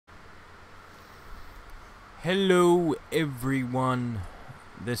Hello everyone,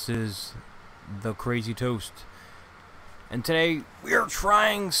 this is the Crazy Toast, and today we are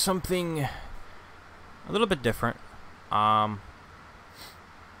trying something a little bit different.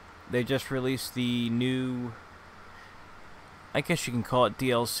 They just released the new, I guess you can call it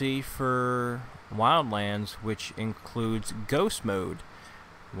DLC for Wildlands, which includes Ghost Mode,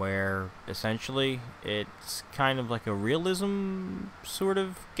 where essentially it's kind of like a realism sort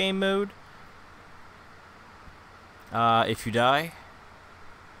of game mode. If you die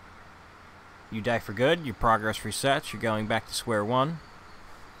for good, your progress resets, you're going back to square one.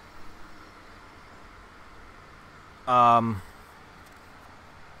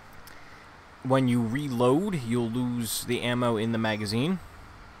 When you reload, you'll lose the ammo in the magazine.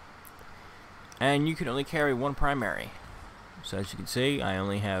 And you can only carry one primary. So as you can see, I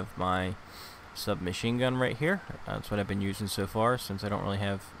only have my submachine gun right here. That's what I've been using so far, since I don't really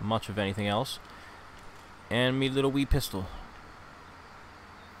have much of anything else. And me little wee pistol.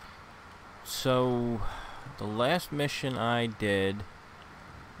 So the last mission I did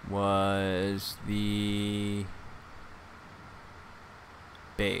was the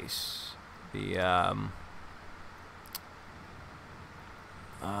base. The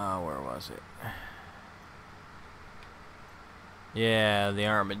where was it? Yeah, the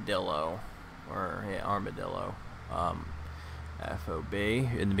armadillo. Armadillo. FOB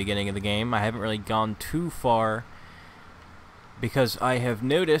in the beginning of the game. I haven't really gone too far because I have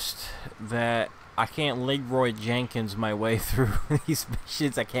noticed that I can't Leroy Jenkins my way through these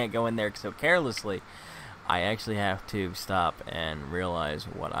missions. I can't go in there so carelessly. I actually have to stop and realize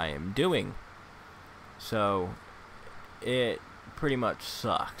what I am doing. So it pretty much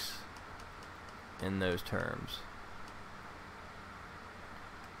sucks in those terms.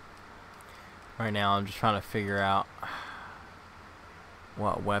 Right now I'm just trying to figure out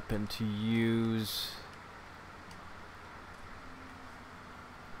what weapon to use.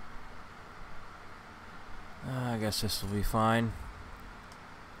 I guess this will be fine.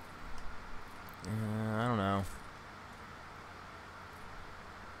 I don't know.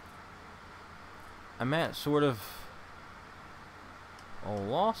 I'm at sort of a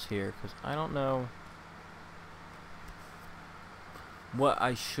loss here because I don't know what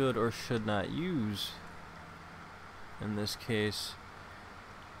I should or should not use in this case.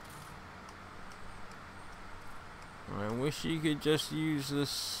 I wish you could just use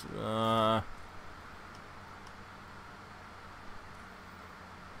this, you know,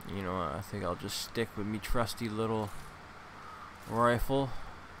 I think I'll just stick with me trusty little rifle.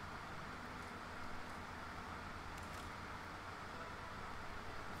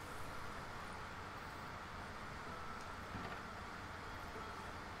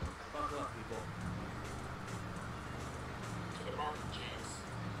 Buckle up, people. To the market, James.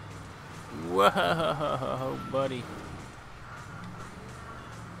 Whoa, buddy.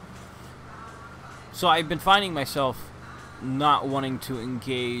 So I've been finding myself not wanting to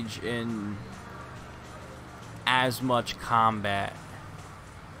engage in as much combat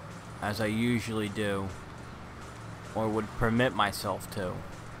as I usually do, or would permit myself to.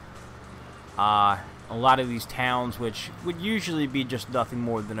 A lot of these towns, which would usually be just nothing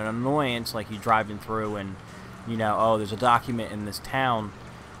more than an annoyance, like you driving through and, you know, oh, there's a document in this town.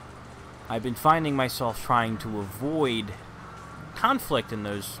 I've been finding myself trying to avoid conflict in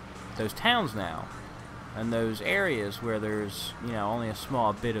those towns now, and those areas where there's, you know, only a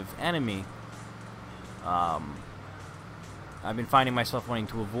small bit of enemy. I've been finding myself wanting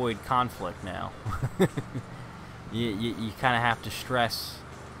to avoid conflict now. You kind of have to stress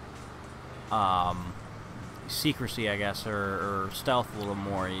secrecy, I guess, or stealth a little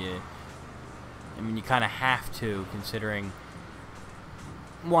more. I mean, you kind of have to, considering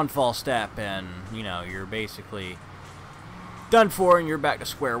one false step and, you know, you're basically done for and you're back to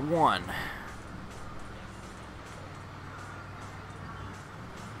square one.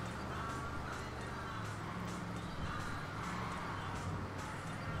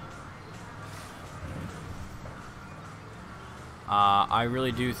 I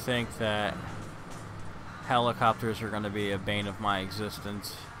really do think that helicopters are going to be a bane of my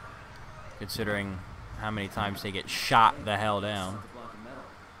existence, considering how many times they get shot the hell down.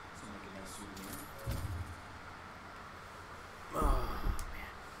 Oh,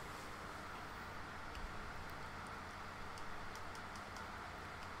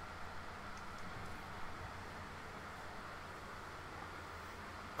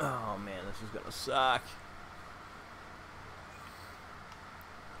 man. Oh man, this is gonna suck.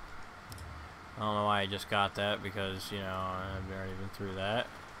 I don't know why I just got that, because, you know, I've already been through that.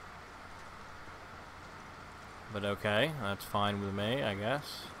 But okay, that's fine with me, I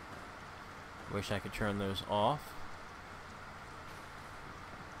guess. Wish I could turn those off.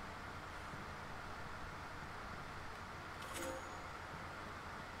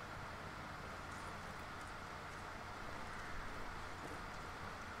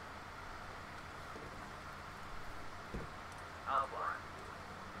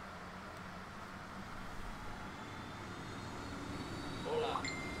 Hola.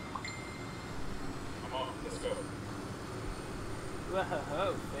 I'm on. Let's go.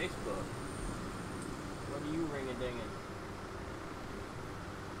 Whoa, Facebook. What are you ring-a-dinging?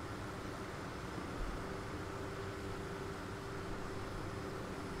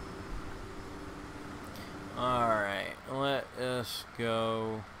 Alright, let us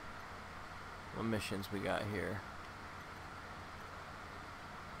go. What missions we got here?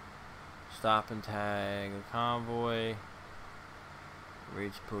 Stop and tag the convoy.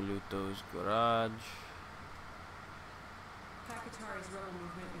 Reach Polito's garage. Kakatari's rebel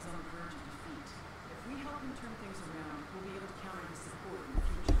movement is on the verge of defeat. If we help him turn things around, we'll be able to counter his support in the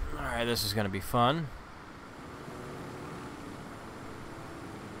future. Alright, this is going to be fun.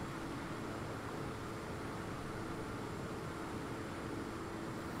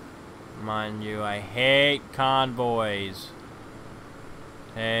 Mind you, I hate convoys.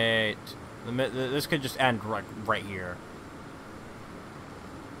 Hate. This could just end right here.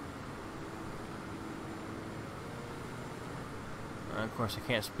 And of course, I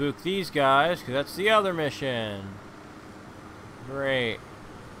can't spook these guys because that's the other mission. Great.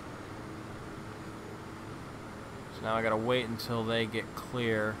 So now I gotta wait until they get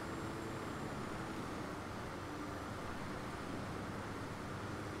clear.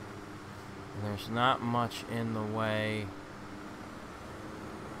 And there's not much in the way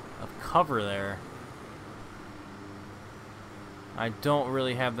of cover there. I don't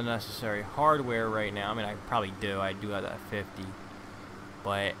really have the necessary hardware right now. I mean, I probably do. I do have that 50.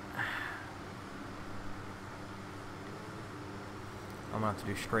 But I'm gonna have to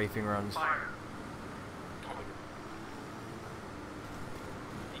do strafing runs. Fire. Coming.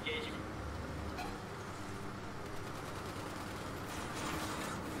 Engaging.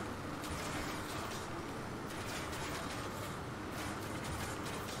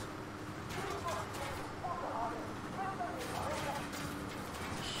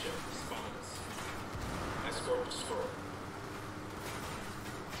 Ship response. Escort destroyed.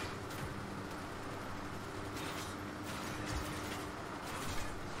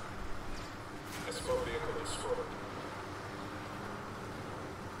 Escort vehicle destroyed.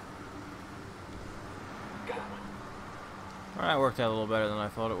 Got one. Alright, worked out a little better than I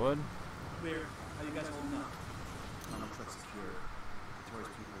thought it would. Clear. How you guys holding up? I'm truck secure.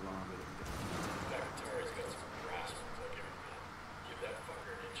 Tourist people along with it. Bacteria's got some grasp like everything. Give that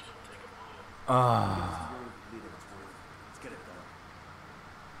fucker an inch and it'll take a mile. Ah. Let's get it done.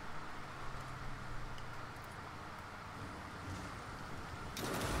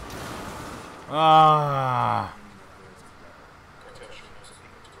 Ah. Cartel sure knows a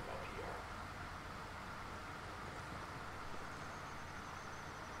thing or two about PR.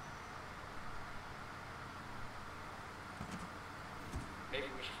 Maybe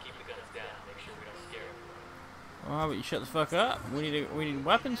we should keep the guns down, make sure we don't scare them. Oh, but you shut the fuck up. We need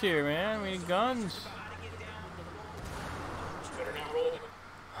weapons here, man. We need guns. Better not roll them.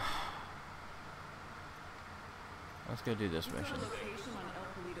 Let's go do this We've got mission. a location on El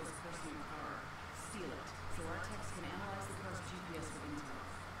Polito's personal car. Steal it, so our techs can analyze the car's GPS for intel.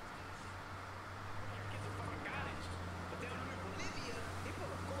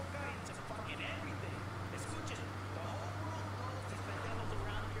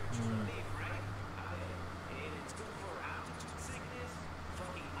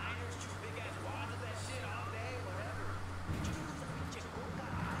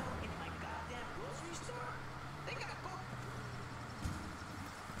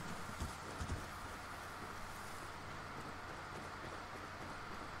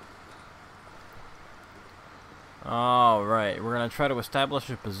 Alright, we're going to try to establish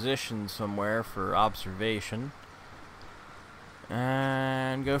a position somewhere for observation.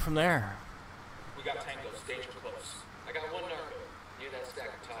 And go from there. We got tangos, danger close. I got one narco, near that stack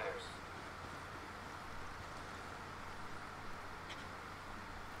of tires.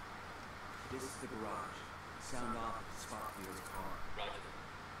 This is the garage. Sound off at the spot for your car. Roger.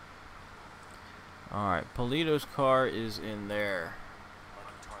 Alright, Polito's car is in there.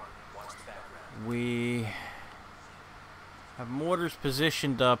 Lucky target. Watch the background. We have mortars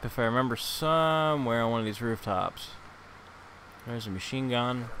positioned up, if I remember, somewhere on one of these rooftops. There's a machine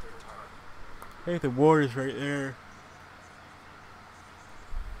gun. I think the mortar's right there.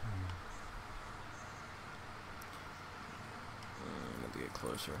 Let me get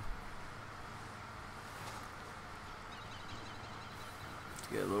closer.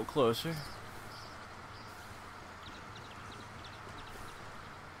 get a little closer.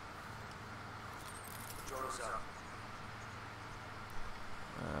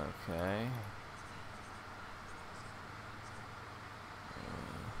 Okay.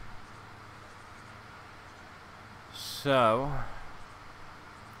 So,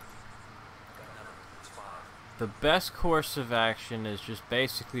 the best course of action is just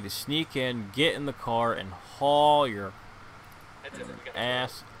basically to sneak in, get in the car, and haul your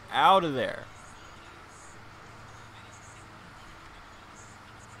ass out of there.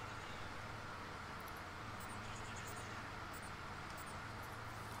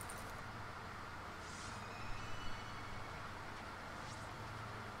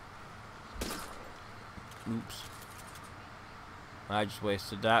 Oops. I just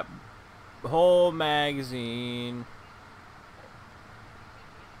wasted that whole magazine.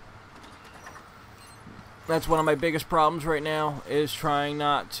 That's one of my biggest problems right now, is trying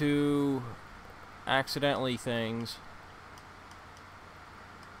not to accidentally things.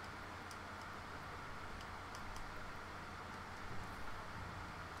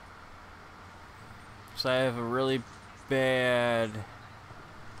 So I have a really bad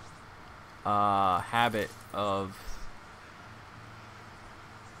habit of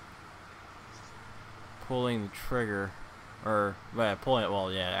pulling the trigger, or pulling it.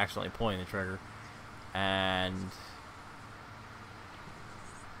 Well, yeah, accidentally pulling the trigger, and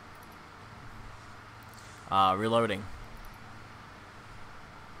reloading.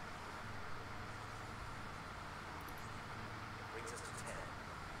 Brings us to 10.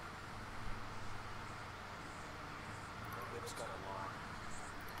 The whip's got a lock.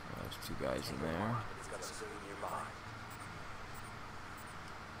 There's two guys in there. It's got a civilian nearby.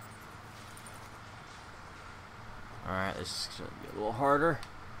 Alright, this is gonna be a little harder.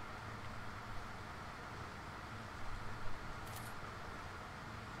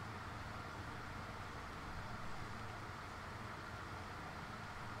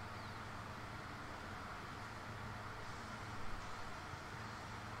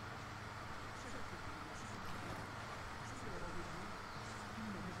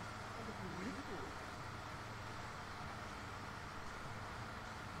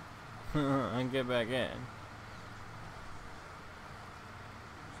 I can get back in.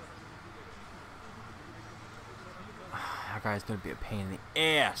 That guy's gonna be a pain in the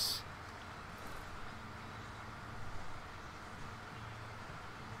ass.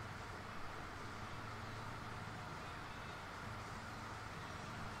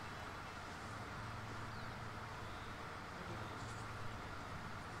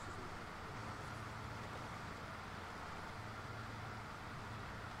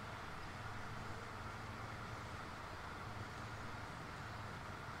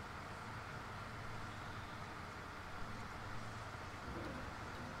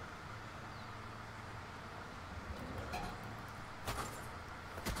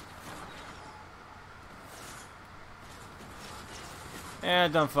 And I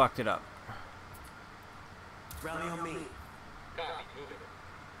done fucked it up. Rally on me. Copy, moving.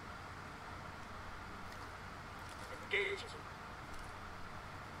 Engage.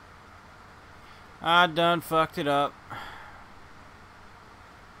 I done fucked it up.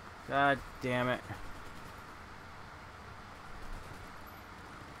 God damn it.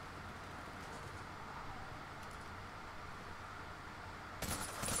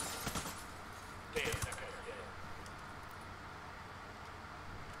 Damn, that guy's dead.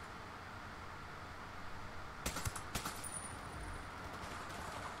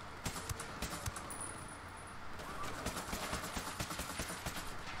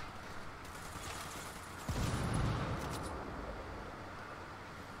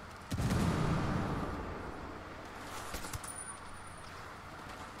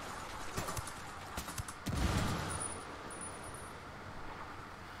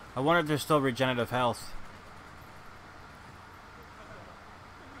 I wonder if there's still regenerative health.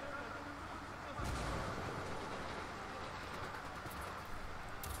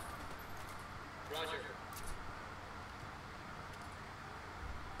 Roger.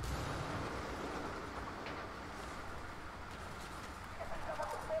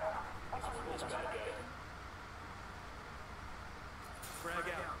 This bad guy. Frag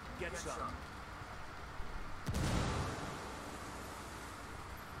out. Get some.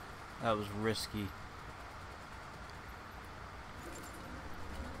 That was risky.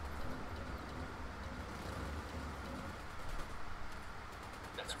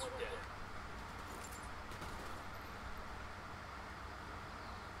 That's one dead.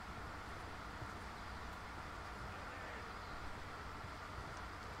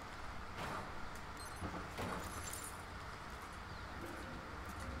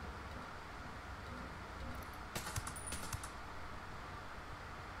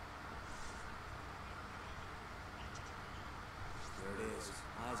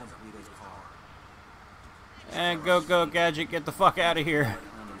 on Polito's car. And go, Gadget, get the fuck out of here.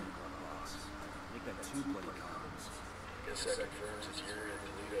 Condom in the glove box. Make that 2 bloody condoms. Guess that confirms it's your and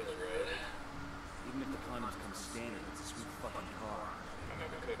Polito's, right? Even if the condoms come standard, it's a sweet fucking car. I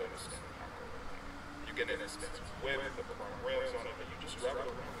never could understand the hardcore thing. You get an expensive web with the chrome rails on it, and you just drive it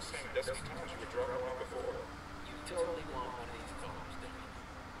around the same dusty towns you were driving around before. You totally want one of these combs, don't you?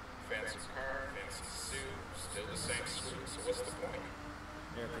 Fancy car, fancy suit, still the same suite, so what's the point?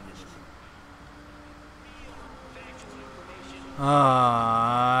 Air conditioning.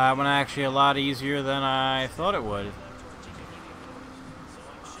 That one actually a lot easier than I thought it would.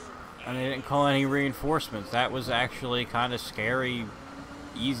 And they didn't call any reinforcements. That was actually kind of scary,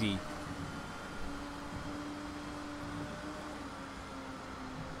 easy.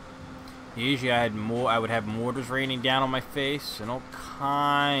 Usually I would have mortars raining down on my face and all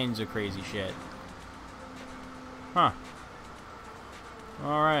kinds of crazy shit. Huh.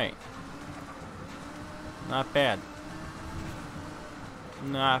 Alright. Not bad.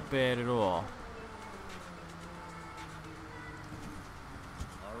 Not bad at all.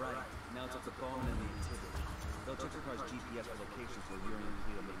 Alright, now it's up to Bowman and the activity. They'll check the car's GPS for locations where Yuri and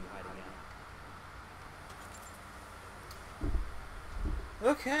Polito may be hiding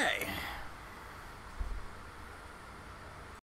out. Okay.